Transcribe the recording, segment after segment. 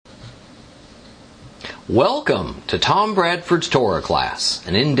Welcome to Tom Bradford's Torah Class,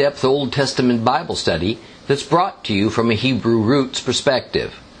 an in-depth Old Testament Bible study that's brought to you from a Hebrew roots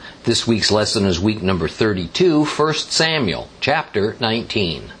perspective. This week's lesson is week number 32, 1 Samuel, chapter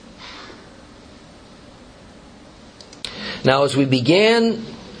 19. Now, as we began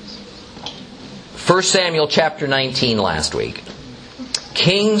 1 Samuel chapter 19 last week,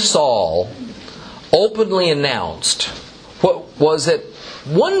 King Saul openly announced what was at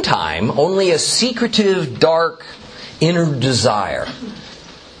one time only a secretive, dark, inner desire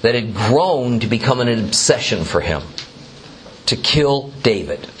that had grown to become an obsession for him, to kill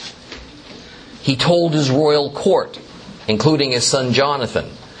David. He told his royal court, including his son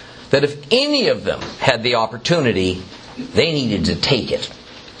Jonathan, that if any of them had the opportunity, they needed to take it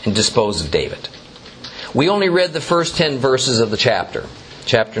and dispose of David. We only read the first 10 verses of the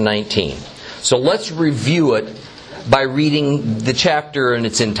chapter 19. So let's review it by reading the chapter in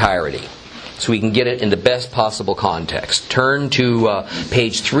its entirety, so we can get it in the best possible context. Turn to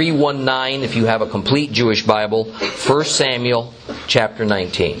page 319 if you have a complete Jewish Bible, 1 Samuel chapter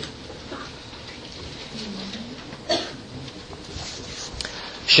 19.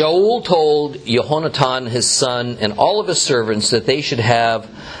 Shaul told Yehonatan his son and all of his servants that they should have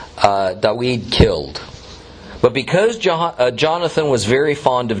David killed. But because Jonathan was very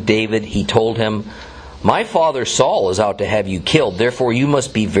fond of David, he told him, "My father Saul is out to have you killed. Therefore you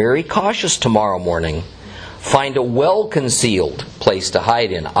must be very cautious tomorrow morning. Find a well-concealed place to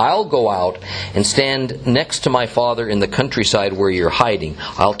hide in. I'll go out and stand next to my father in the countryside where you're hiding.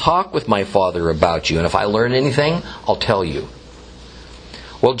 I'll talk with my father about you, and if I learn anything, I'll tell you."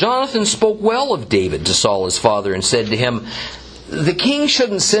 Well, Jonathan spoke well of David to Saul his father and said to him, "The king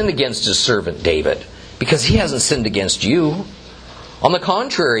shouldn't sin against his servant David, because he hasn't sinned against you. On the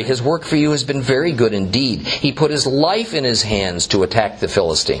contrary, his work for you has been very good indeed. He put his life in his hands to attack the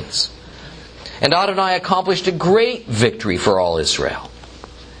Philistines. And Adonai accomplished a great victory for all Israel.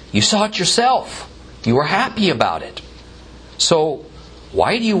 You saw it yourself. You were happy about it. So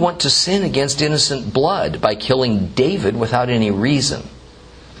why do you want to sin against innocent blood by killing David without any reason?"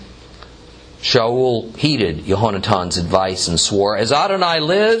 Shaul heeded Yehonatan's advice and swore, "As Adonai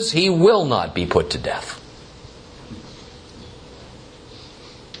lives, he will not be put to death."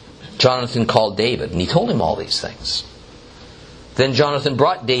 Jonathan called David, and he told him all these things. Then Jonathan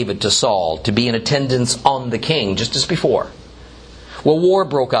brought David to Saul to be in attendance on the king, just as before. Well, war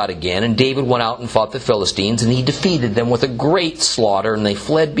broke out again, and David went out and fought the Philistines, and he defeated them with a great slaughter, and they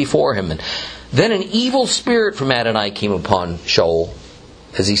fled before him. And then an evil spirit from Adonai came upon Shaul,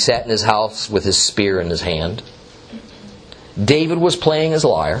 as he sat in his house with his spear in his hand. David was playing his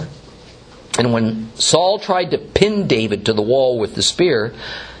lyre, and when Saul tried to pin David to the wall with the spear,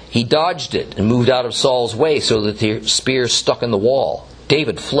 he dodged it and moved out of Saul's way so that the spear stuck in the wall.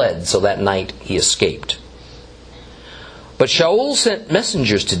 David fled, so that night he escaped. But Shaul sent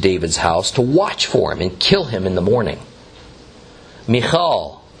messengers to David's house to watch for him and kill him in the morning.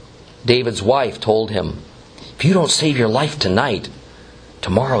 Michal, David's wife, told him, "If you don't save your life tonight,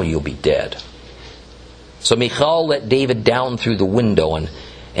 tomorrow you'll be dead." So Michal let David down through the window,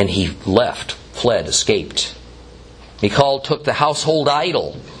 and he fled, escaped. Michal took the household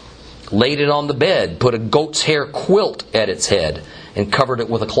idol, laid it on the bed, put a goat's hair quilt at its head, and covered it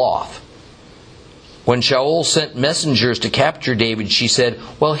with a cloth. When Shaul sent messengers to capture David, she said,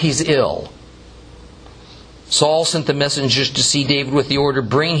 "Well, he's ill." Saul sent the messengers to see David with the order,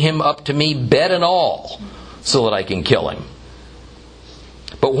 "Bring him up to me, bed and all, so that I can kill him."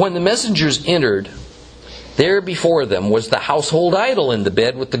 But when the messengers entered, there before them was the household idol in the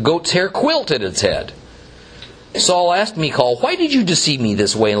bed with the goat's hair quilt at its head. Saul asked Michal, "Why did you deceive me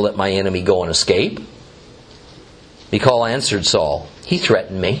this way and let my enemy go and escape?" Michal answered Saul, "He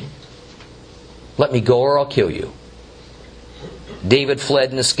threatened me. Let me go or I'll kill you." David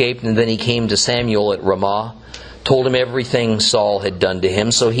fled and escaped, and then he came to Samuel at Ramah, told him everything Saul had done to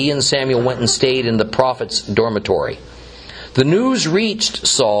him. So he and Samuel went and stayed in the prophet's dormitory. The news reached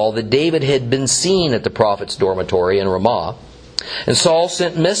Saul that David had been seen at the prophet's dormitory in Ramah, and Saul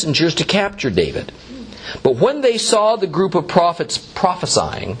sent messengers to capture David. But when they saw the group of prophets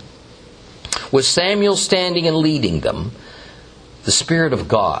prophesying, with Samuel standing and leading them, the Spirit of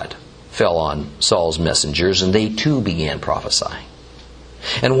God fell on Saul's messengers, and they too began prophesying.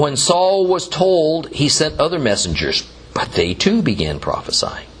 And when Saul was told, he sent other messengers, but they too began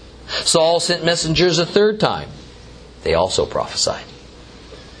prophesying. Saul sent messengers a third time. They also prophesied.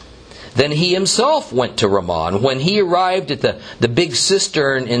 Then he himself went to Ramah, and when he arrived at the big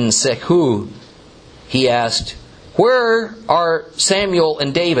cistern in Sechu, he asked, "Where are Samuel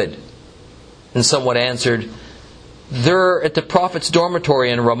and David?" And someone answered, "They're at the prophet's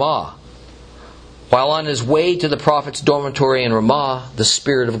dormitory in Ramah." While on his way to the prophet's dormitory in Ramah, the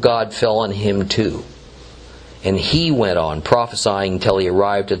Spirit of God fell on him too. And he went on prophesying until he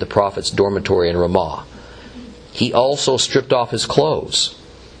arrived at the prophet's dormitory in Ramah. He also stripped off his clothes.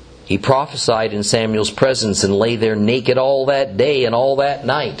 He prophesied in Samuel's presence and lay there naked all that day and all that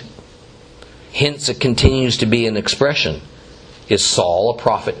night. Hence it continues to be an expression. Is Saul a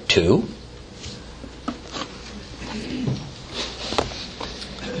prophet too?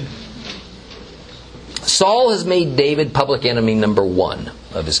 Saul has made David public enemy number 1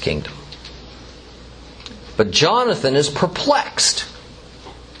 of his kingdom. But Jonathan is perplexed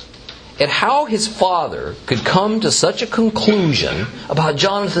at how his father could come to such a conclusion about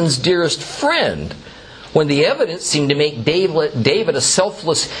Jonathan's dearest friend when the evidence seemed to make David a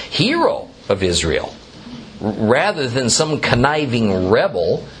selfless hero of Israel, rather than some conniving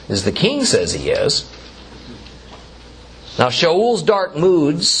rebel, as the king says he is. Now, Shaul's dark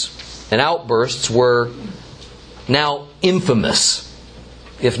moods and outbursts were now infamous,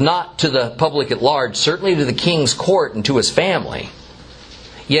 if not to the public at large, certainly to the king's court and to his family.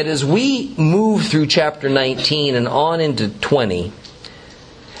 Yet as we move through chapter 19 and on into 20,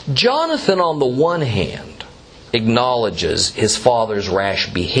 Jonathan on the one hand acknowledges his father's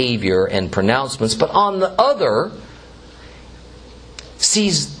rash behavior and pronouncements, but on the other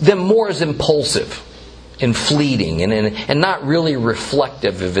sees them more as impulsive and fleeting and not really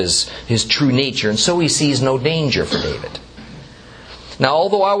reflective of his true nature. And so he sees no danger for David. Now,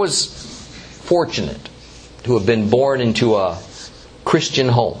 although I was fortunate to have been born into a Christian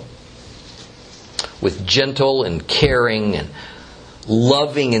home with gentle and caring and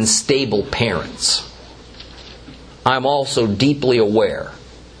loving and stable parents, I'm also deeply aware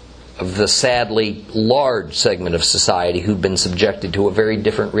of the sadly large segment of society who've been subjected to a very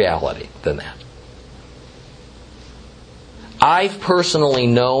different reality than that. I've personally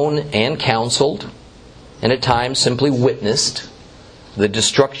known and counseled, and at times simply witnessed, the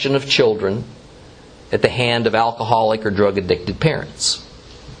destruction of children at the hand of alcoholic or drug-addicted parents.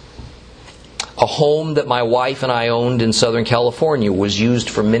 A home that my wife and I owned in Southern California was used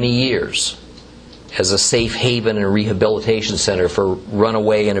for many years as a safe haven and rehabilitation center for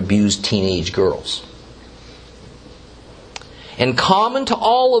runaway and abused teenage girls. And common to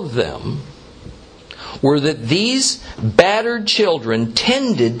all of them were that these battered children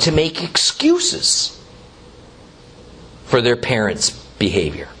tended to make excuses for their parents'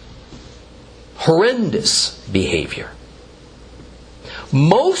 behavior. Horrendous behavior.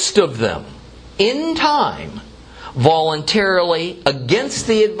 Most of them, in time, voluntarily, against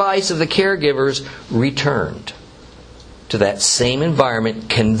the advice of the caregivers, returned to that same environment,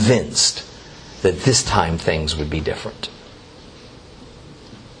 convinced that this time things would be different.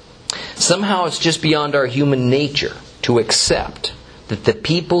 Somehow it's just beyond our human nature to accept that the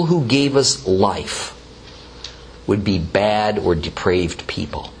people who gave us life would be bad or depraved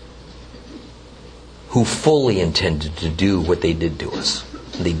people who fully intended to do what they did to us.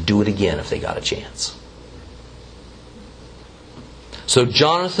 And they'd do it again if they got a chance. So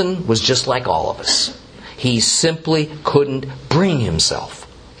Jonathan was just like all of us. He simply couldn't bring himself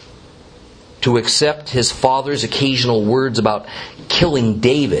to accept his father's occasional words about killing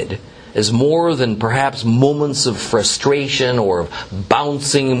David as more than perhaps moments of frustration or of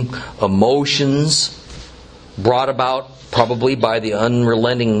bouncing emotions brought about probably by the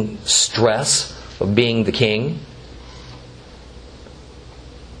unrelenting stress of being the king.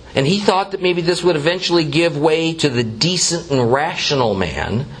 And he thought that maybe this would eventually give way to the decent and rational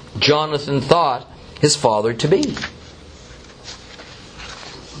man Jonathan thought his father to be.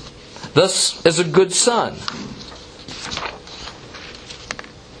 Thus, as a good son,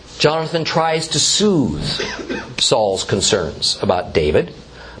 Jonathan tries to soothe Saul's concerns about David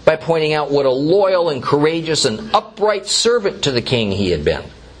by pointing out what a loyal and courageous and upright servant to the king he had been.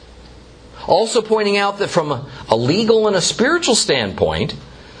 Also pointing out that from a legal and a spiritual standpoint,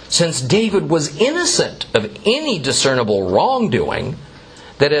 since David was innocent of any discernible wrongdoing,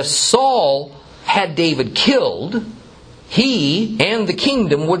 that if Saul had David killed, he and the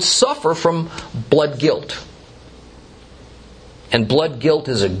kingdom would suffer from blood guilt. And blood guilt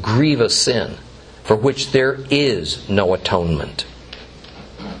is a grievous sin for which there is no atonement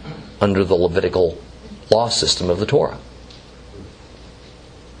under the Levitical law system of the Torah.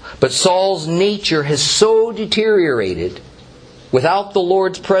 But Saul's nature has so deteriorated without the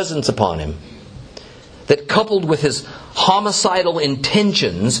Lord's presence upon him that coupled with his homicidal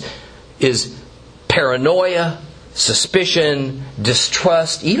intentions is paranoia, suspicion,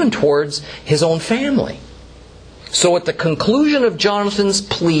 distrust, even towards his own family. So at the conclusion of Jonathan's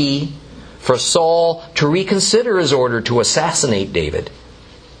plea for Saul to reconsider his order to assassinate David,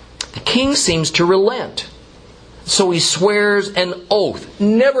 The king seems to relent. So he swears an oath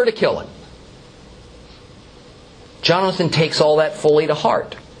never to kill him. Jonathan takes all that fully to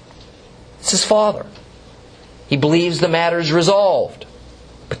heart. It's his father. He believes the matter's resolved.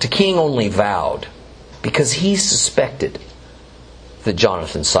 But the king only vowed because he suspected that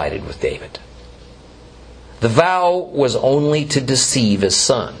Jonathan sided with David. The vow was only to deceive his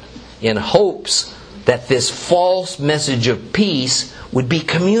son, in hopes that this false message of peace would be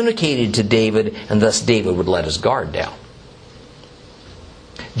communicated to David, and thus David would let his guard down.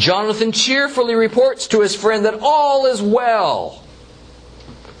 Jonathan cheerfully reports to his friend that all is well.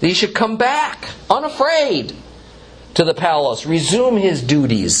 That he should come back, unafraid, to the palace, resume his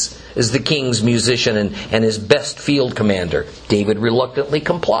duties as the king's musician and his best field commander. David reluctantly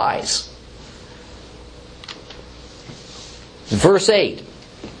complies. Verse 8,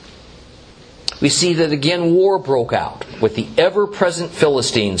 we see that again war broke out with the ever-present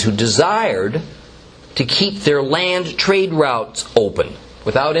Philistines who desired to keep their land trade routes open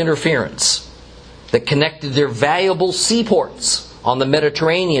without interference, that connected their valuable seaports on the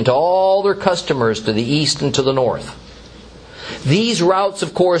Mediterranean to all their customers to the east and to the north. These routes,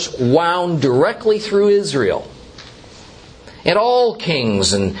 of course, wound directly through Israel. And all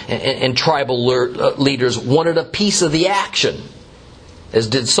kings and tribal leaders wanted a piece of the action, as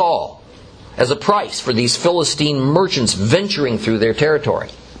did Saul, as a price for these Philistine merchants venturing through their territory.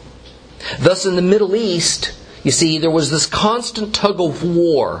 Thus in the Middle East, you see, there was this constant tug of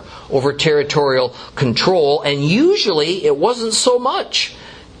war over territorial control, and usually it wasn't so much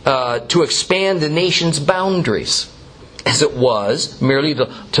to expand the nation's boundaries as it was merely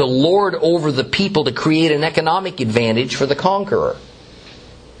to lord over the people to create an economic advantage for the conqueror.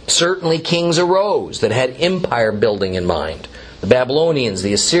 Certainly kings arose that had empire building in mind. The Babylonians,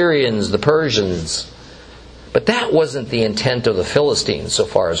 the Assyrians, the Persians. But that wasn't the intent of the Philistines, so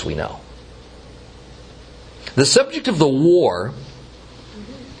far as we know. The subject of the war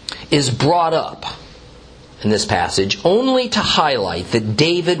is brought up in this passage only to highlight that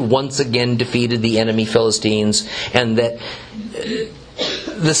David once again defeated the enemy Philistines, and that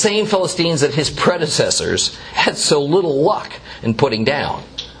the same Philistines that his predecessors had so little luck in putting down.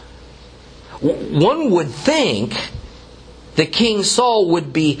 One would think that King Saul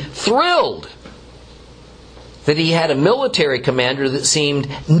would be thrilled that he had a military commander that seemed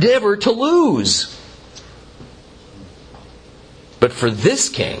never to lose. But for this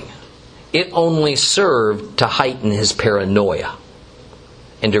king, it only served to heighten his paranoia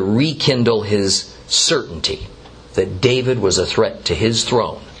and to rekindle his certainty that David was a threat to his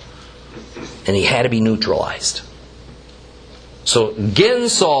throne and he had to be neutralized. So again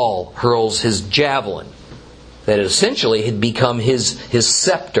Saul hurls his javelin that essentially had become his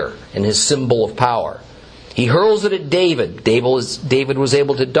scepter and his symbol of power. He hurls it at David. David was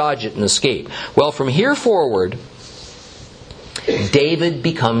able to dodge it and escape. Well, from here forward, David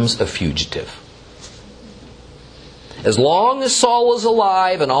becomes a fugitive. As long as Saul is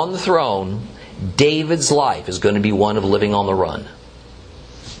alive and on the throne, David's life is going to be one of living on the run.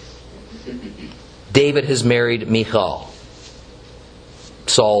 David has married Michal,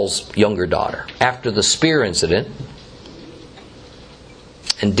 Saul's younger daughter. After the spear incident,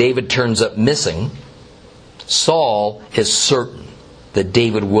 and David turns up missing, Saul is certain that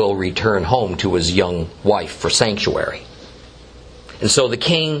David will return home to his young wife for sanctuary. And so the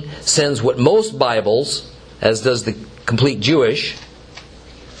king sends what most Bibles, as does the complete Jewish,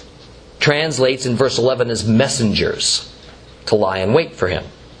 translates in verse 11 as messengers to lie in wait for him.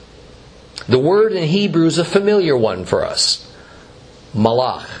 The word in Hebrew is a familiar one for us.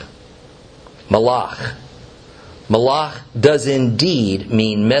 Malach. Malach. Malach does indeed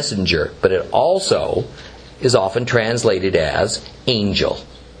mean messenger, but it also is often translated as angel.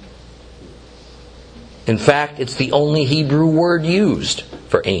 In fact, it's the only Hebrew word used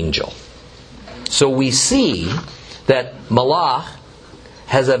for angel. So we see that malach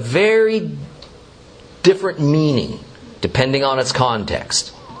has a very different meaning depending on its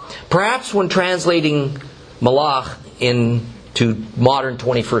context. Perhaps when translating malach into modern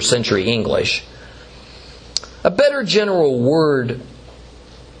 21st century English, a better general word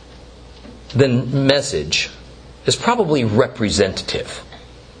than message is probably representative.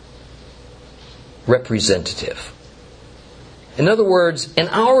 Representative. In other words, in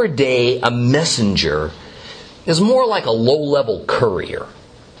our day, a messenger is more like a low-level courier.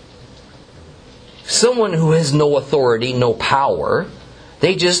 Someone who has no authority, no power.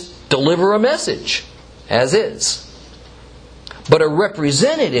 They just deliver a message, as is. But a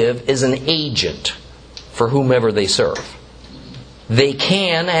representative is an agent for whomever they serve. They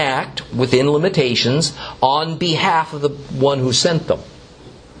can act within limitations on behalf of the one who sent them.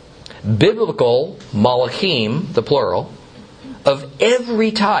 Biblical malachim, the plural, of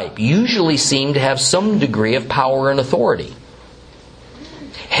every type usually seem to have some degree of power and authority.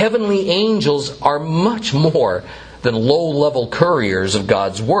 Heavenly angels are much more than low-level couriers of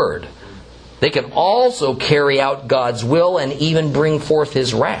God's Word. They can also carry out God's will and even bring forth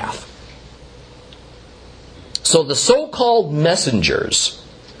His wrath. So the so-called messengers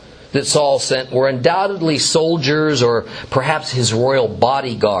that Saul sent were undoubtedly soldiers or perhaps his royal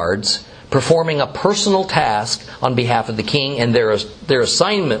bodyguards performing a personal task on behalf of the king, and their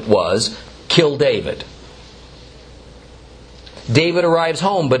assignment was kill David. David arrives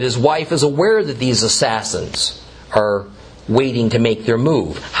home, but his wife is aware that these assassins are waiting to make their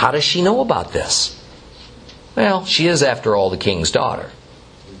move. How does she know about this? Well, she is, after all, the king's daughter.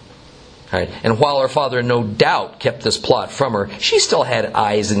 Right. And while her father no doubt kept this plot from her, she still had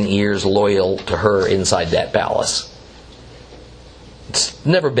eyes and ears loyal to her inside that palace. It's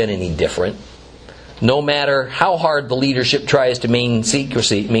never been any different. No matter how hard the leadership tries to maintain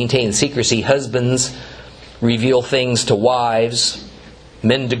secrecy, husbands reveal things to wives,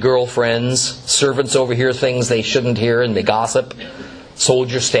 men to girlfriends, servants overhear things they shouldn't hear and they gossip,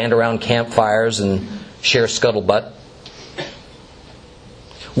 soldiers stand around campfires and share scuttlebutt.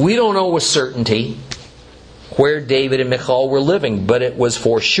 We don't know with certainty where David and Michal were living, but it was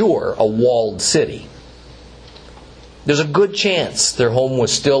for sure a walled city. There's a good chance their home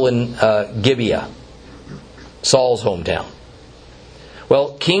was still in Gibeah, Saul's hometown.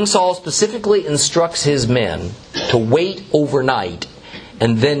 Well, King Saul specifically instructs his men to wait overnight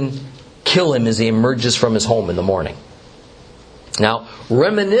and then kill him as he emerges from his home in the morning. Now,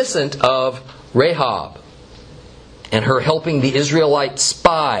 reminiscent of Rahab and her helping the Israelite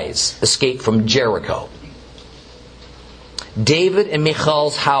spies escape from Jericho, David and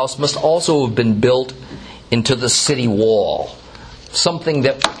Michal's house must also have been built into the city wall. Something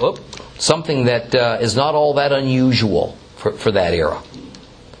that is not all that unusual for that era.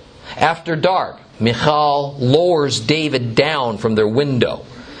 After dark, Michal lowers David down from their window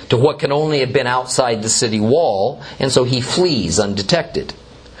to what can only have been outside the city wall, and so he flees undetected.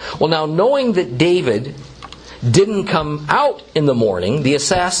 Well, now, knowing that David didn't come out in the morning, the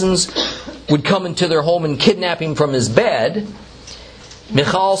assassins would come into their home and kidnap him from his bed,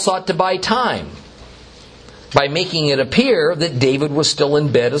 Michal sought to buy time by making it appear that David was still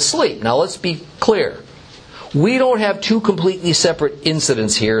in bed asleep. Now, let's be clear. We don't have two completely separate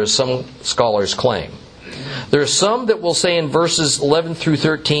incidents here, as some scholars claim. There are some that will say in verses 11 through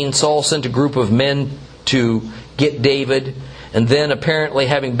 13, Saul sent a group of men to get David, and then apparently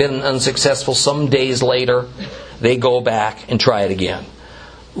having been unsuccessful some days later, they go back and try it again.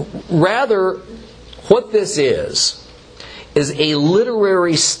 Rather, what this is a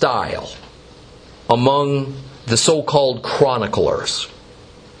literary style among the so-called chroniclers,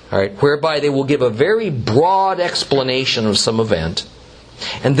 all right, whereby they will give a very broad explanation of some event,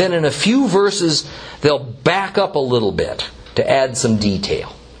 and then in a few verses they'll back up a little bit to add some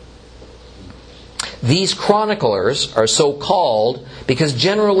detail. These chroniclers are so called because,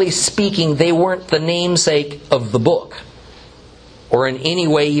 generally speaking, they weren't the namesake of the book, or in any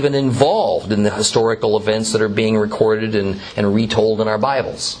way even involved in the historical events that are being recorded and retold in our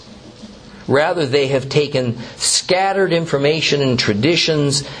Bibles. Rather, they have taken scattered information and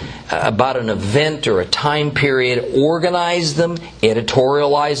traditions about an event or a time period, organized them,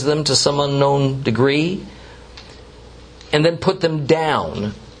 editorialized them to some unknown degree, and then put them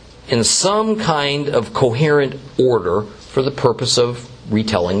down in some kind of coherent order for the purpose of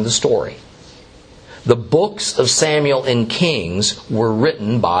retelling the story. The books of Samuel and Kings were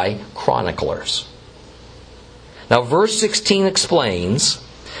written by chroniclers. Now, verse 16 explains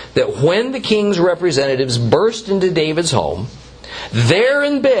that when the king's representatives burst into David's home, there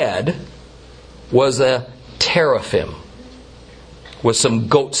in bed was a teraphim with some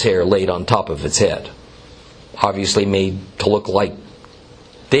goat's hair laid on top of its head, obviously made to look like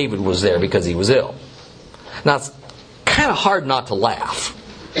David was there because he was ill. Now, it's kind of hard not to laugh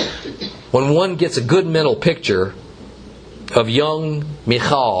when one gets a good mental picture of young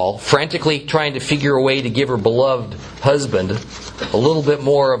Michal frantically trying to figure a way to give her beloved husband a little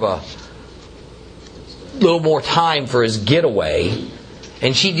more time for his getaway,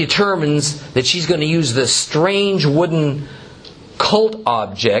 and she determines that she's going to use this strange wooden cult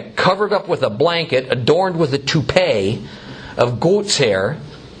object covered up with a blanket adorned with a toupee of goat's hair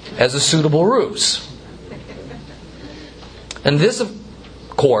as a suitable ruse. And this, of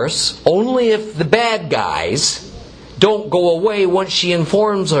course, only if the bad guys don't go away once she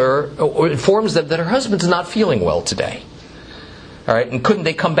informs them that her husband's not feeling well today. All right, and couldn't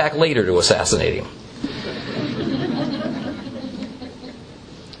they come back later to assassinate him?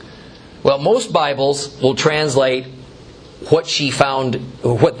 Well, most Bibles will translate what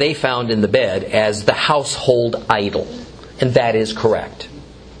they found in the bed as the household idol. And that is correct.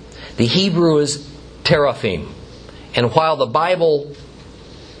 The Hebrew is teraphim. And while the Bible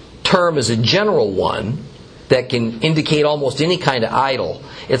term is a general one that can indicate almost any kind of idol,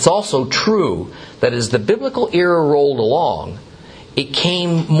 it's also true that as the biblical era rolled along, it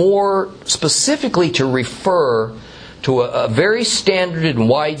came more specifically to refer to a very standard and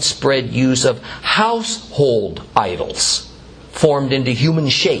widespread use of household idols formed into human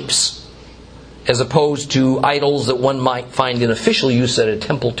shapes, as opposed to idols that one might find in official use at a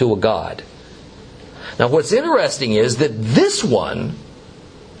temple to a god. Now, what's interesting is that this one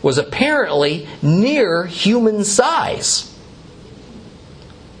was apparently near human size.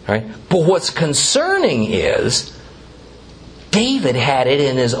 Right? But what's concerning is David had it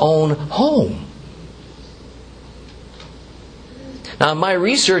in his own home. Now, in my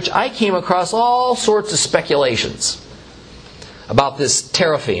research, I came across all sorts of speculations about this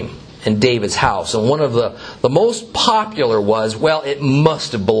teraphim in David's house. And one of the most popular was, well, it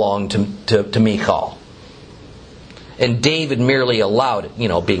must have belonged to Michal. And David merely allowed it,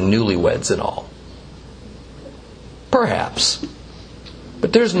 being newlyweds and all. Perhaps.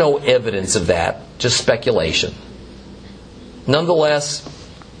 But there's no evidence of that, just speculation. Nonetheless,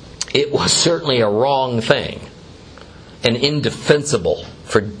 it was certainly a wrong thing and indefensible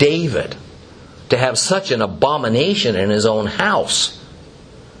for David to have such an abomination in his own house.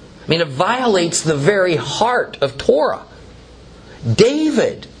 I mean, it violates the very heart of Torah.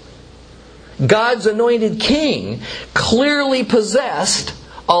 David, God's anointed king, clearly possessed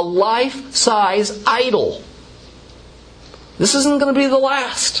a life-size idol. This isn't going to be the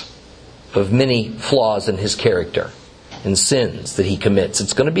last of many flaws in his character and sins that he commits.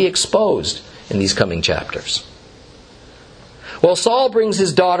 It's going to be exposed in these coming chapters. Well, Saul brings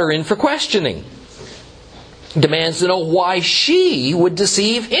his daughter in for questioning. Demands to know why she would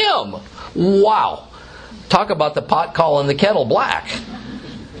deceive him. Wow. Talk about the pot calling the kettle black.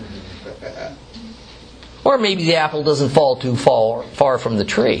 Or maybe the apple doesn't fall too far from the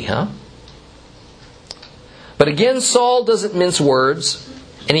tree, huh? But again, Saul doesn't mince words,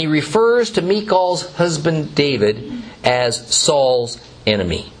 and he refers to Michal's husband David as Saul's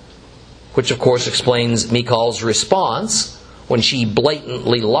enemy. Which of course explains Michal's response when she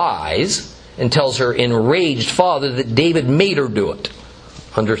blatantly lies and tells her enraged father that David made her do it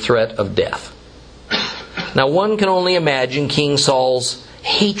under threat of death. Now one can only imagine King Saul's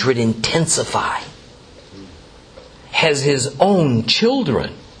hatred intensify as his own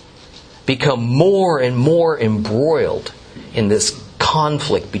children become more and more embroiled in this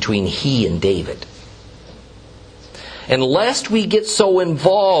conflict between he and David. And lest we get so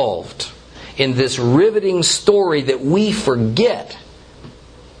involved in this riveting story that we forget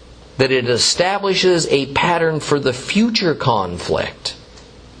that it establishes a pattern for the future conflict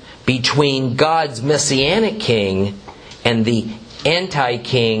between God's messianic king and the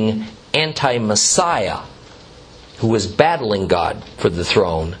anti-king, anti-Messiah who is battling God for the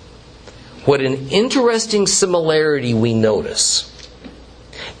throne. What an interesting similarity we notice.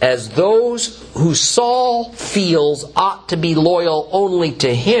 As those who Saul feels ought to be loyal only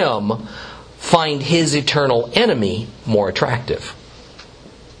to him find his eternal enemy more attractive.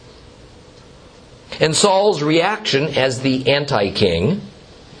 And Saul's reaction as the anti-king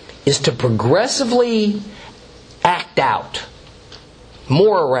is to progressively act out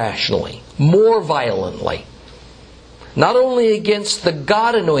more irrationally, more violently, not only against the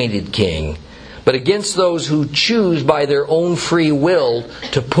God-anointed king, but against those who choose by their own free will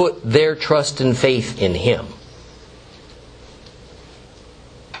to put their trust and faith in him.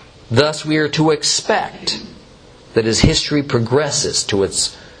 Thus we are to expect that as history progresses to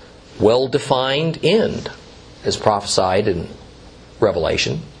its well-defined end, as prophesied in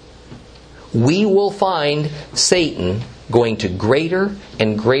Revelation, we will find Satan going to greater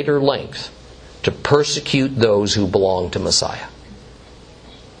and greater length to persecute those who belong to Messiah.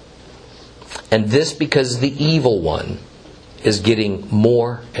 And this because the evil one is getting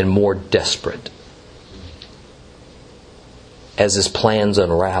more and more desperate as his plans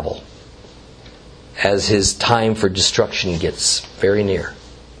unravel, as his time for destruction gets very near.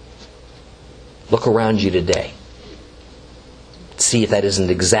 Look around you today. See if that isn't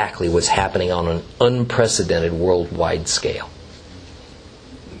exactly what's happening on an unprecedented worldwide scale.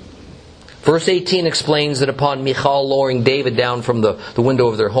 Verse 18 explains that upon Michal lowering David down from the window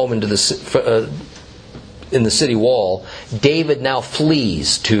of their home into in the city wall, David now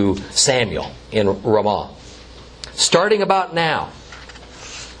flees to Samuel in Ramah. Starting about now,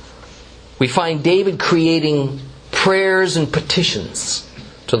 we find David creating prayers and petitions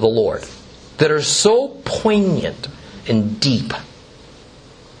to the Lord that are so poignant and deep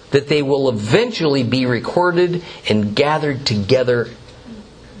that they will eventually be recorded and gathered together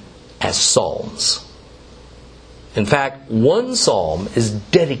as psalms. In fact, one psalm is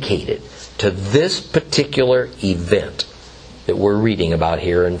dedicated to this particular event that we're reading about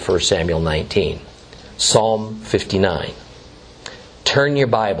here in 1 Samuel 19. Psalm 59. Turn your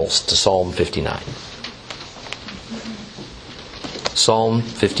Bibles to Psalm 59. Psalm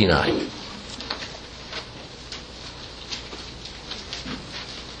 59.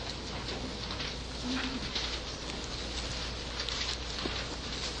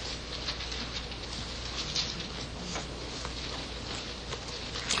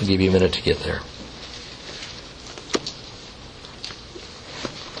 I'll give you a minute to get there.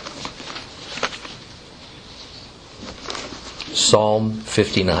 Psalm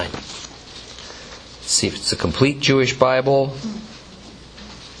 59. Let's see if it's a complete Jewish Bible.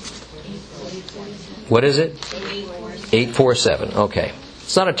 What is it? 847. Okay.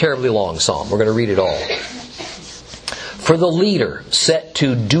 It's not a terribly long psalm. We're going to read it all. For the leader set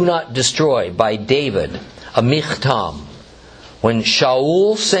to Do Not Destroy by David, a michtam, when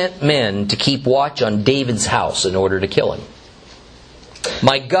Shaul sent men to keep watch on David's house in order to kill him.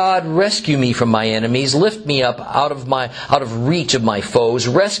 My God, rescue me from my enemies. Lift me up out of reach of my foes.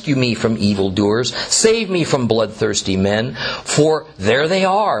 Rescue me from evildoers. Save me from bloodthirsty men. For there they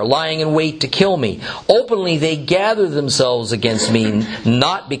are, lying in wait to kill me. Openly they gather themselves against me,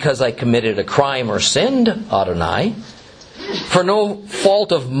 not because I committed a crime or sinned, Adonai. For no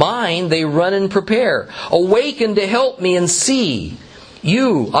fault of mine they run and prepare. Awaken to help me and see.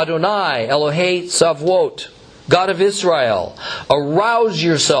 You, Adonai, Elohei Tzavot, God of Israel, arouse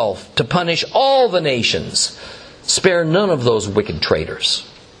yourself to punish all the nations. Spare none of those wicked traitors.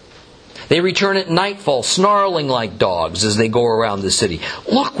 They return at nightfall, snarling like dogs as they go around the city.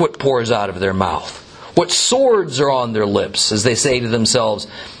 Look what pours out of their mouth. What swords are on their lips as they say to themselves,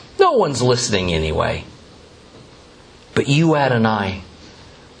 no one's listening anyway. But you, Adonai,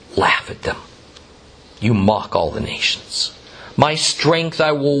 laugh at them. You mock all the nations. My strength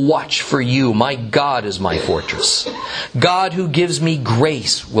I will watch for you. My God is my fortress. God who gives me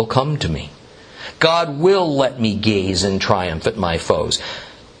grace will come to me. God will let me gaze in triumph at my foes.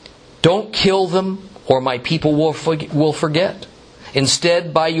 Don't kill them, or my people will forget.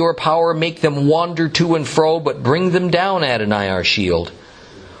 Instead, by your power, make them wander to and fro, but bring them down, Adonai, our shield.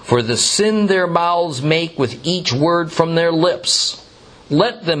 For the sin their mouths make with each word from their lips.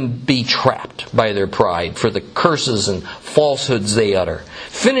 Let them be trapped by their pride for the curses and falsehoods they utter.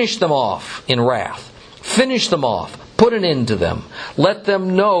 Finish them off in wrath. Finish them off. Put an end to them. Let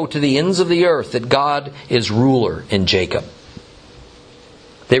them know to the ends of the earth that God is ruler in Jacob.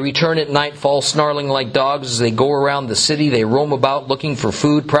 They return at nightfall, snarling like dogs as they go around the city. They roam about looking for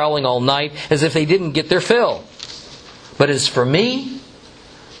food, prowling all night as if they didn't get their fill. But as for me,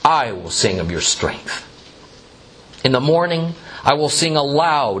 I will sing of your strength. In the morning, I will sing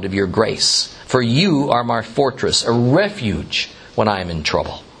aloud of your grace, for you are my fortress, a refuge when I am in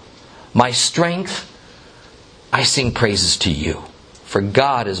trouble. My strength, I sing praises to you, for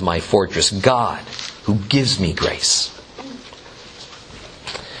God is my fortress, God who gives me grace.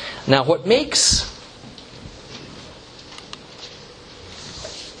 Now, what makes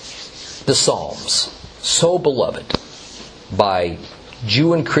the Psalms so beloved by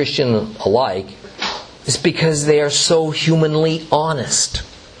Jew and Christian alike is because they are so humanly honest.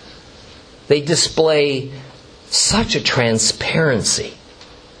 They display such a transparency.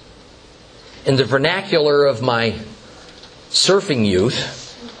 In the vernacular of my surfing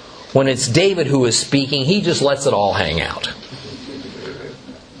youth, when it's David who is speaking, he just lets it all hang out.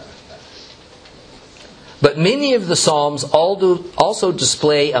 But many of the Psalms also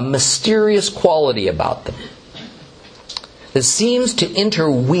display a mysterious quality about them that seems to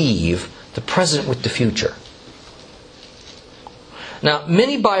interweave the present with the future. Now,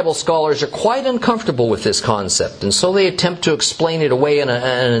 many Bible scholars are quite uncomfortable with this concept, and so they attempt to explain it away in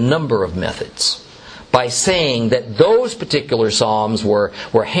a number of methods by saying that those particular psalms were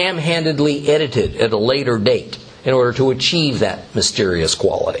ham-handedly edited at a later date in order to achieve that mysterious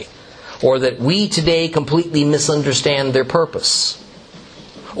quality, or that we today completely misunderstand their purpose,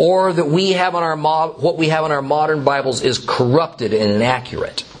 or that what we have in our modern Bibles is corrupted and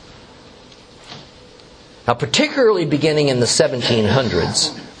inaccurate. Now, particularly beginning in the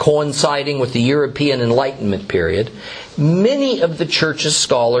 1700s, coinciding with the European Enlightenment period, many of the church's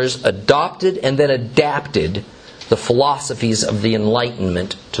scholars adopted and then adapted the philosophies of the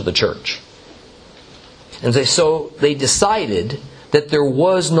Enlightenment to the church. And so they decided that there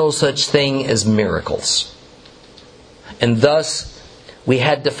was no such thing as miracles. And thus, we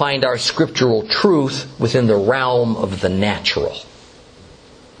had to find our scriptural truth within the realm of the natural.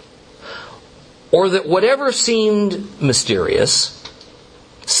 Or that whatever seemed mysterious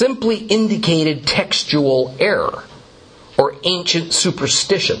simply indicated textual error or ancient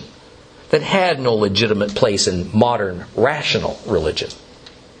superstition that had no legitimate place in modern rational religion.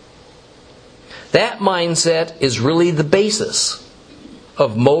 That mindset is really the basis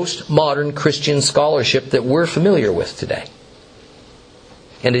of most modern Christian scholarship that we're familiar with today.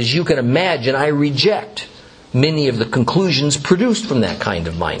 And as you can imagine, I reject many of the conclusions produced from that kind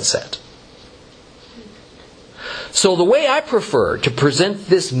of mindset. So the way I prefer to present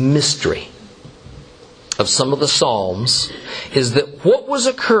this mystery of some of the Psalms is that what was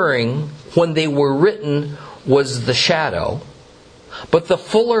occurring when they were written was the shadow, but the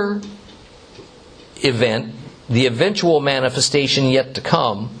fuller event, the eventual manifestation yet to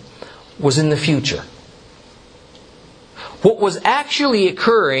come, was in the future. What was actually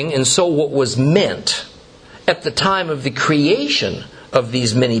occurring, and so what was meant at the time of the creation of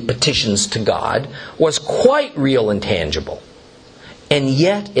these many petitions to God, was quite real and tangible. And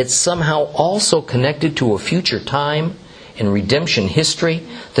yet it's somehow also connected to a future time in redemption history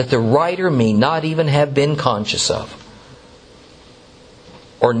that the writer may not even have been conscious of,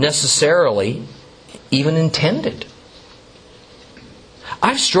 or necessarily even intended.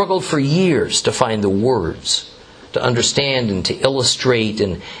 I've struggled for years to find the words to understand and to illustrate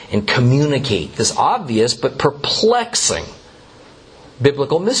and communicate this obvious but perplexing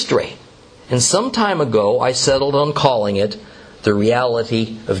biblical mystery. And some time ago I settled on calling it the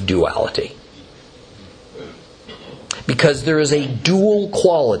reality of duality. Because there is a dual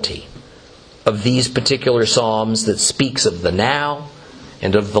quality of these particular Psalms that speaks of the now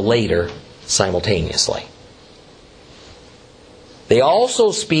and of the later simultaneously. They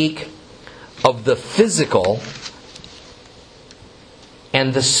also speak of the physical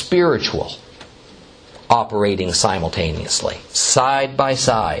and the spiritual operating simultaneously, side by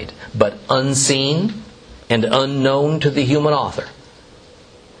side, but unseen and unknown to the human author.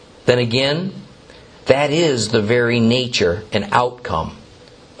 Then again, that is the very nature and outcome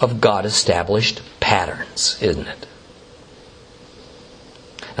of God-established patterns, isn't it?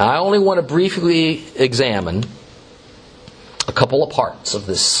 Now, I only want to briefly examine a couple of parts of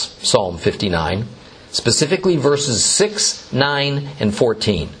this Psalm 59, specifically verses 6, 9, and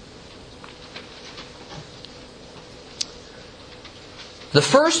 14. The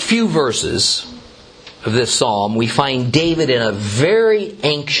first few verses of this psalm, we find David in a very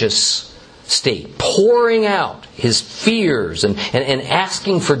anxious state, pouring out his fears and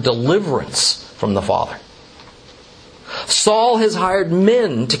asking for deliverance from the Father. Saul has hired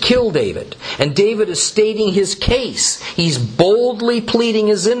men to kill David, and David is stating his case. He's boldly pleading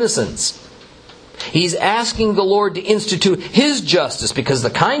his innocence. He's asking the Lord to institute His justice, because the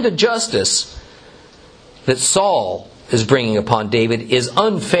kind of justice that Saul is bringing upon David is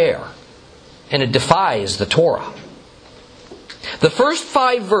unfair, and it defies the Torah. The first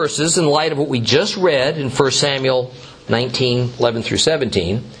 5 verses, in light of what we just read in 1 Samuel 19, 11 through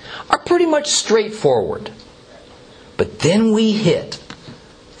 17, are pretty much straightforward. But then we hit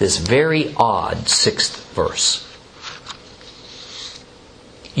this very odd 6th verse.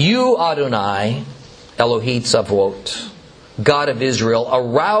 You, Adonai, Elohim Tzavot, God of Israel,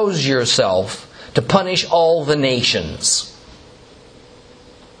 arouse yourself to punish all the nations.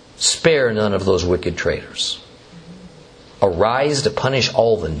 Spare none of those wicked traitors. Arise to punish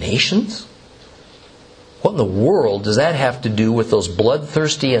all the nations? What in the world does that have to do with those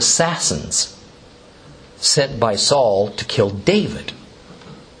bloodthirsty assassins sent by Saul to kill David?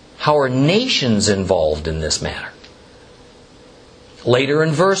 How are nations involved in this matter? Later in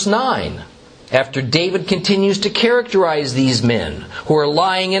verse 9, after David continues to characterize these men who are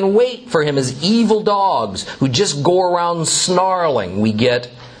lying in wait for him as evil dogs who just go around snarling, we get,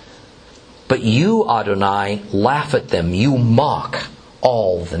 but you, Adonai, laugh at them. You mock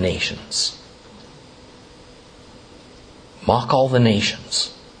all the nations. Mock all the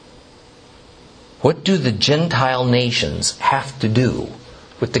nations. What do the Gentile nations have to do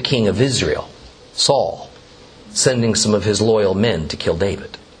with the king of Israel, Saul, sending some of his loyal men to kill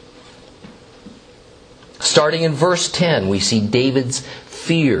David? Starting in verse 10, we see David's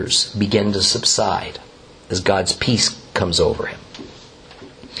fears begin to subside as God's peace comes over him.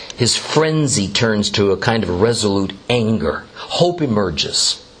 His frenzy turns to a kind of resolute anger. Hope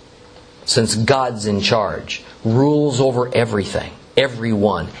emerges, since God's in charge, rules over everything,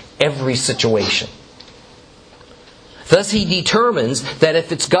 everyone, every situation. Thus he determines that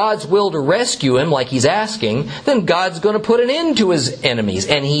if it's God's will to rescue him, like he's asking, then God's going to put an end to his enemies.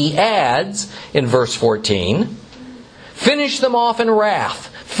 And he adds, in verse 14, Finish them off in wrath.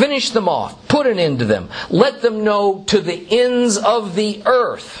 Finish them off. Put an end to them. Let them know to the ends of the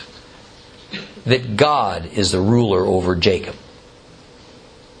earth that God is the ruler over Jacob.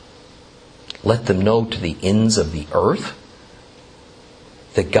 Let them know to the ends of the earth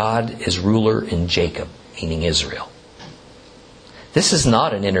that God is ruler in Jacob, meaning Israel. This is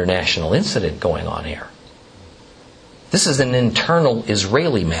not an international incident going on here. This is an internal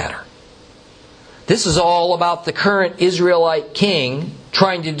Israeli matter. This is all about the current Israelite king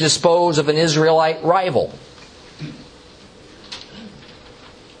trying to dispose of an Israelite rival.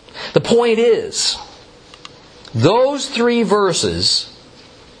 The point is, those 3 verses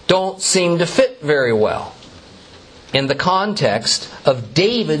don't seem to fit very well in the context of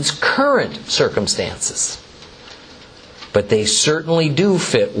David's current circumstances. But they certainly do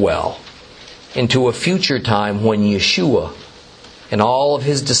fit well into a future time when Yeshua and all of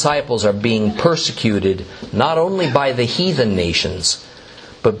his disciples are being persecuted not only by the heathen nations,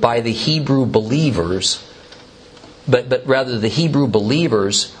 but by the Hebrew believers. But rather the Hebrew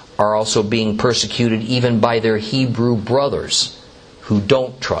believers are also being persecuted even by their Hebrew brothers who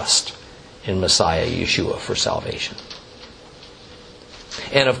don't trust in Messiah Yeshua for salvation.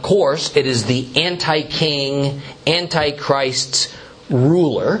 And of course, it is the anti-king, antichrist's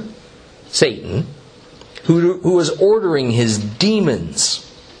ruler, Satan, who is ordering his demons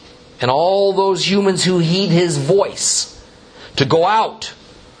and all those humans who heed his voice to go out,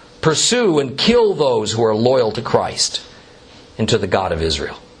 pursue, and kill those who are loyal to Christ and to the God of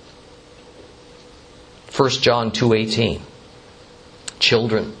Israel. 1 John 2:18.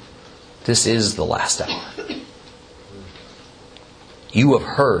 Children, this is the last hour. You have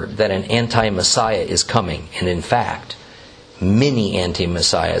heard that an anti-Messiah is coming, and in fact, many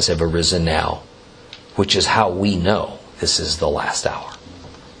anti-Messiahs have arisen now, which is how we know this is the last hour.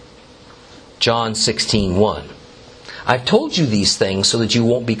 John 16:1. I've told you these things so that you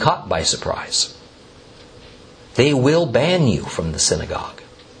won't be caught by surprise. They will ban you from the synagogue.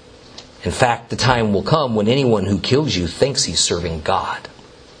 In fact, the time will come when anyone who kills you thinks he's serving God.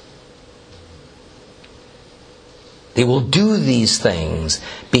 They will do these things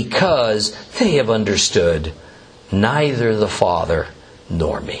because they have understood neither the Father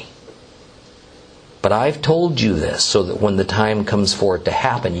nor me. But I've told you this so that when the time comes for it to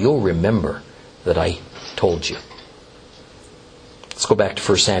happen, you'll remember that I told you. Let's go back to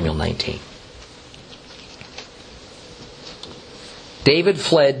 1 Samuel 19. David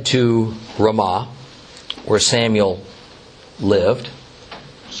fled to Ramah, where Samuel lived.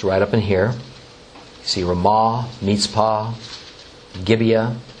 It's right up in here. You see Ramah, Mizpah,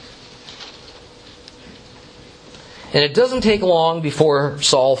 Gibeah. And it doesn't take long before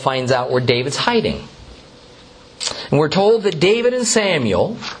Saul finds out where David's hiding. And we're told that David and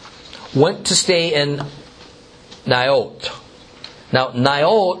Samuel went to stay in Naot. Now,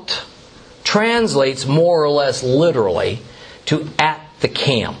 Naot translates more or less literally to at the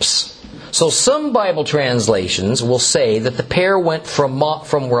camps. So some Bible translations will say that the pair went from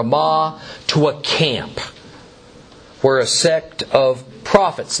Ramah to a camp where a sect of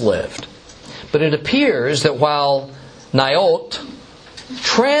prophets lived. But it appears that while Naot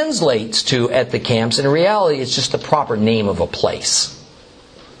translates to at the camps, in reality it's just the proper name of a place.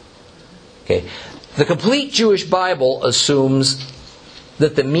 Okay. The complete Jewish Bible assumes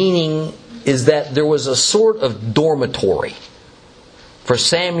that the meaning is that there was a sort of dormitory for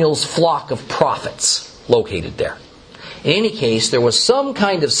Samuel's flock of prophets located there. In any case, there was some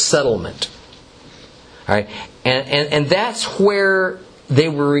kind of settlement. All right? And that's where they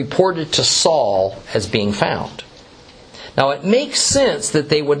were reported to Saul as being found. Now, it makes sense that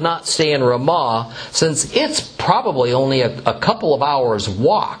they would not stay in Ramah, since it's probably only a couple of hours'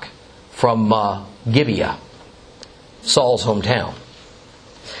 walk from Gibeah, Saul's hometown.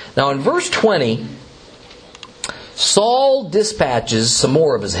 Now, in verse 20, Saul dispatches some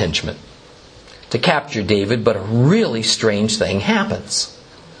more of his henchmen to capture David, but a really strange thing happens.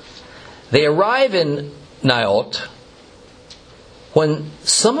 They arrive in Naot when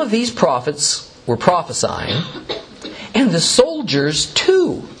some of these prophets were prophesying, and the soldiers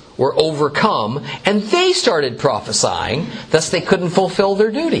too were overcome, and they started prophesying, thus they couldn't fulfill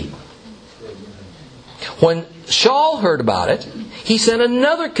their duty. When Shaul heard about it, he sent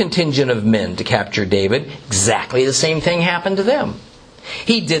another contingent of men to capture David. Exactly the same thing happened to them.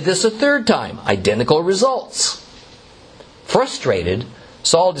 He did this a third time. Identical results. Frustrated,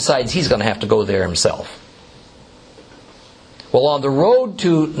 Saul decides he's going to have to go there himself. Well, on the road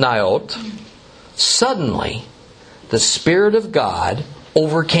to Naot, suddenly the Spirit of God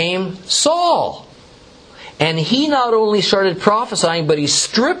overcame Saul. And he not only started prophesying, but he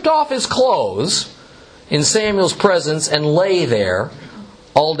stripped off his clothes in Samuel's presence and lay there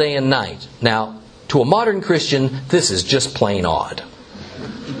all day and night. Now, to a modern Christian, this is just plain odd.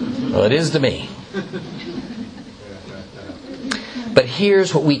 Well, it is to me. But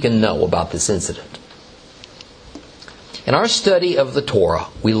here's what we can know about this incident. In our study of the Torah,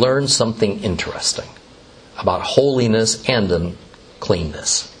 we learn something interesting about holiness and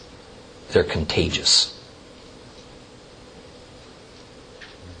uncleanness. They're contagious.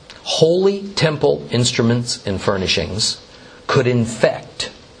 Holy temple instruments and furnishings could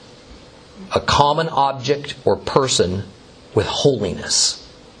infect a common object or person with holiness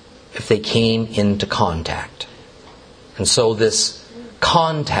if they came into contact. And so this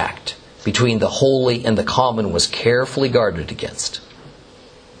contact between the holy and the common was carefully guarded against.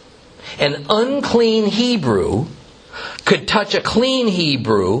 An unclean Hebrew could touch a clean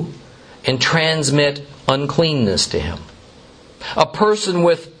Hebrew and transmit uncleanness to him. A person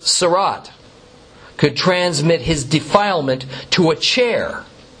with sarat could transmit his defilement to a chair.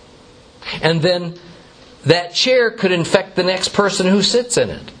 And then that chair could infect the next person who sits in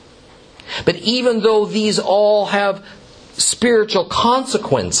it. But even though these all have spiritual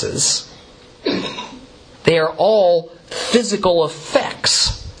consequences, they are all physical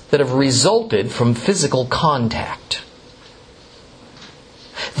effects that have resulted from physical contact.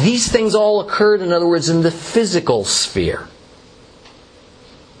 These things all occurred, in other words, in the physical sphere.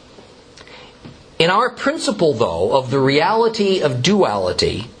 In our principle, though, of the reality of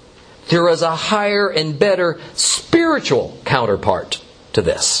duality, there is a higher and better spiritual counterpart to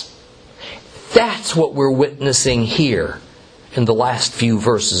this. That's what we're witnessing here in the last few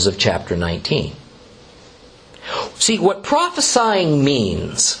verses of chapter 19. See, what prophesying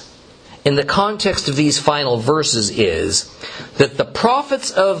means in the context of these final verses is that the prophets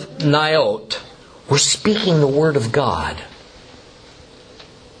of Naot were speaking the Word of God.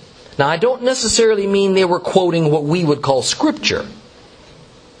 Now, I don't necessarily mean they were quoting what we would call Scripture.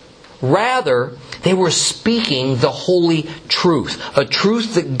 Rather, they were speaking the holy truth, a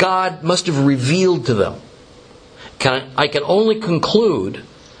truth that God must have revealed to them. I can only conclude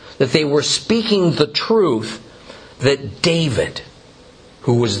that they were speaking the truth that David,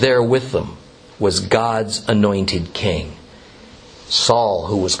 who was there with them, was God's anointed king. Saul,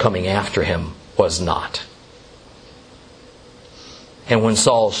 who was coming after him, was not. And when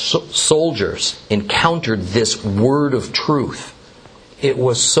Saul's soldiers encountered this word of truth, it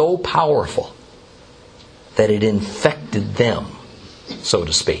was so powerful that it infected them, so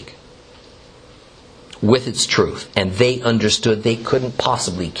to speak, with its truth. And they understood they couldn't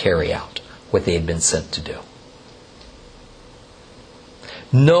possibly carry out what they had been sent to do.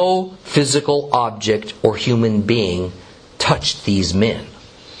 No physical object or human being touched these men,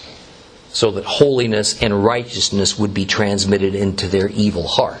 so that holiness and righteousness would be transmitted into their evil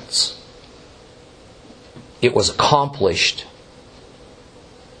hearts. It was accomplished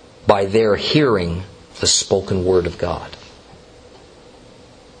by their hearing the spoken word of God.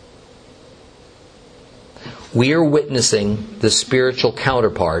 We are witnessing the spiritual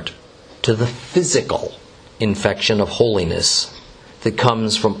counterpart to the physical infection of holiness that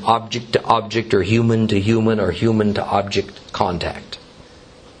comes from object to object or human to human or human to object contact.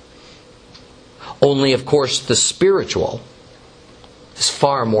 Only, of course, the spiritual is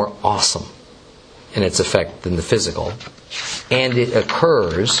far more awesome in its effect than the physical, and it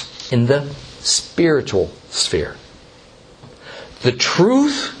occurs in the spiritual sphere. The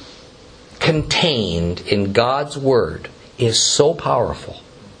truth contained in God's Word is so powerful,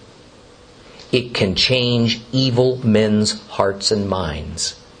 it can change evil men's hearts and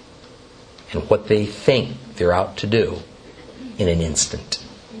minds and what they think they're out to do in an instant.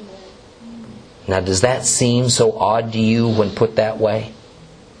 Now, does that seem so odd to you when put that way?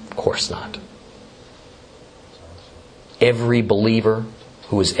 Of course not. Every believer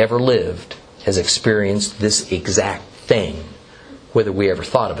who has ever lived has experienced this exact thing, whether we ever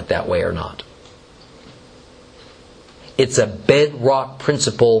thought of it that way or not. It's a bedrock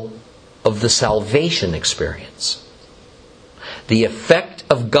principle of the salvation experience. The effect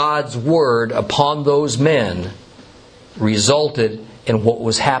of God's Word upon those men resulted in what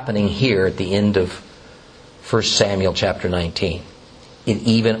was happening here at the end of 1 Samuel chapter 19. It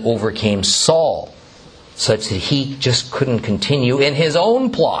even overcame Saul, such that he just couldn't continue in his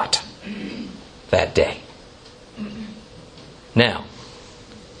own plot that day. Now,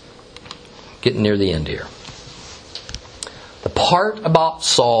 getting near the end here. The part about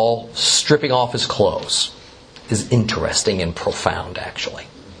Saul stripping off his clothes is interesting and profound, actually.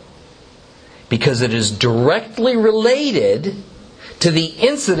 Because it is directly related to the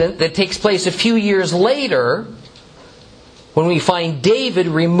incident that takes place a few years later when we find David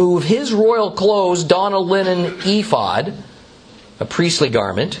remove his royal clothes, don a linen ephod, a priestly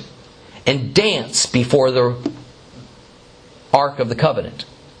garment, and dance before the Ark of the Covenant.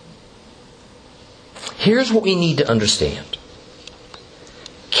 Here's what we need to understand.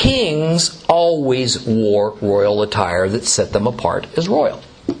 Kings always wore royal attire that set them apart as royal.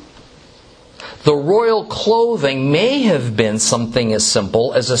 The royal clothing may have been something as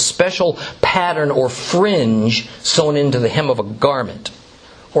simple as a special pattern or fringe sewn into the hem of a garment.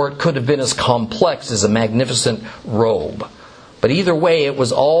 Or it could have been as complex as a magnificent robe. But either way, it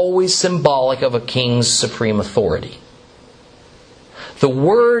was always symbolic of a king's supreme authority. The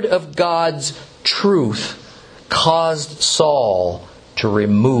Word of God's truth caused Saul to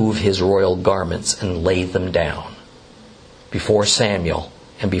remove his royal garments and lay them down before Samuel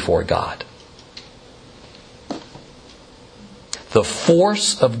and before God. The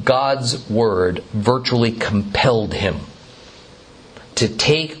force of God's Word virtually compelled him to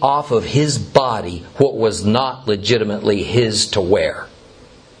take off of his body what was not legitimately his to wear.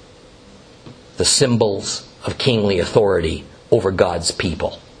 The symbols of kingly authority over God's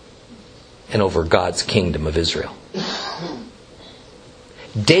people and over God's kingdom of Israel.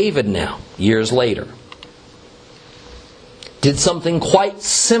 David now, years later, did something quite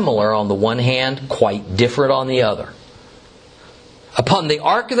similar on the one hand, quite different on the other. Upon the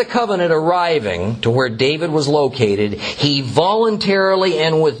Ark of the Covenant arriving to where David was located, he voluntarily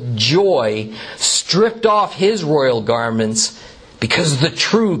and with joy stripped off his royal garments because the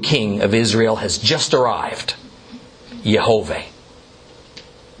true King of Israel has just arrived, Jehovah.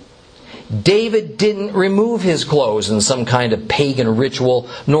 David didn't remove his clothes in some kind of pagan ritual,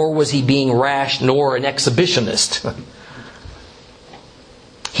 nor was he being rash, nor an exhibitionist.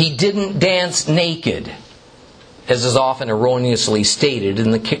 He didn't dance naked, as is often erroneously stated,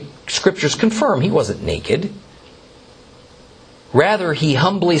 and the Scriptures confirm he wasn't naked. Rather, he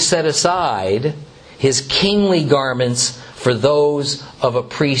humbly set aside his kingly garments for those of a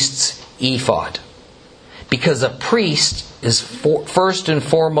priest's ephod. Because a priest is first and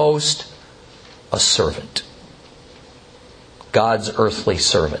foremost a servant. God's earthly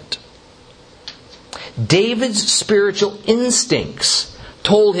servant. David's spiritual instincts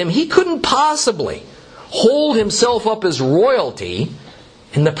told him he couldn't possibly hold himself up as royalty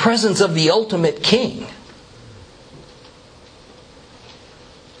in the presence of the ultimate king.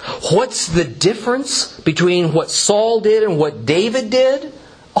 What's the difference between what Saul did and what David did?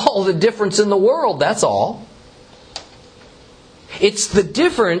 All the difference in the world, that's all. It's the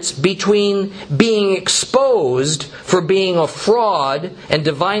difference between being exposed for being a fraud and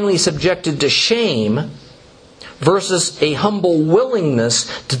divinely subjected to shame versus a humble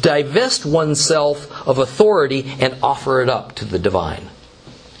willingness to divest oneself of authority and offer it up to the divine.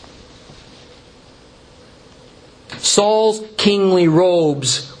 Saul's kingly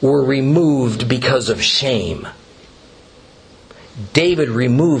robes were removed because of shame. David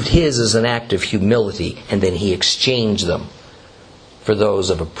removed his as an act of humility, and then he exchanged them for those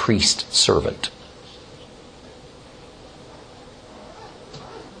of a priest servant.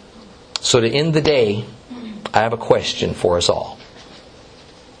 So to end the day, I have a question for us all.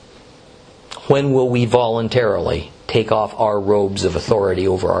 When will we voluntarily take off our robes of authority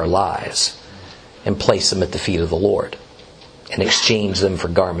over our lives and place them at the feet of the Lord and exchange them for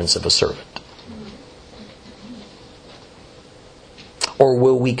garments of a servant? Or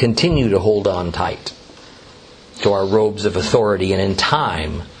will we continue to hold on tight to our robes of authority and in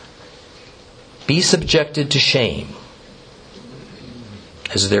time be subjected to shame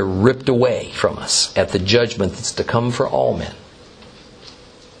as they're ripped away from us at the judgment that's to come for all men?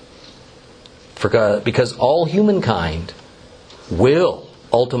 Because all humankind will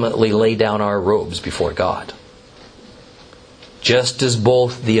ultimately lay down our robes before God. Just as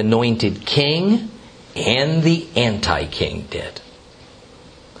both the anointed king and the anti-king did.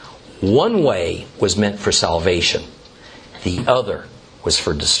 One way was meant for salvation. The other was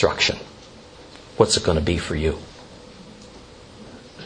for destruction. What's it going to be for you?